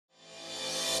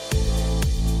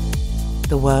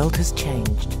The world has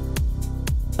changed.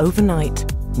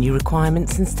 Overnight, new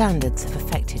requirements and standards have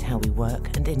affected how we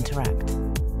work and interact.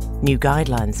 New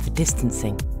guidelines for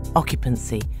distancing,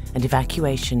 occupancy, and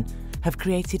evacuation have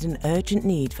created an urgent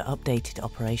need for updated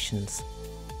operations.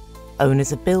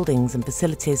 Owners of buildings and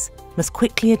facilities must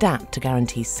quickly adapt to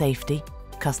guarantee safety,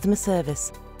 customer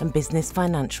service, and business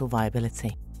financial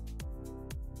viability.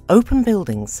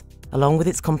 OpenBuildings, along with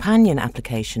its companion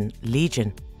application,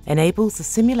 Legion, enables the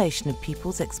simulation of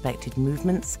people's expected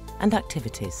movements and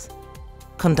activities.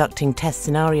 Conducting test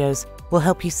scenarios will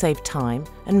help you save time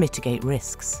and mitigate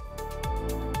risks.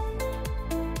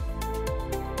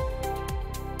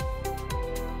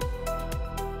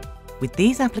 With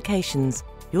these applications,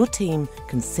 your team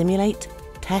can simulate,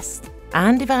 test,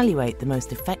 and evaluate the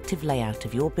most effective layout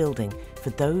of your building for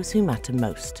those who matter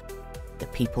most, the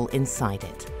people inside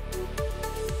it.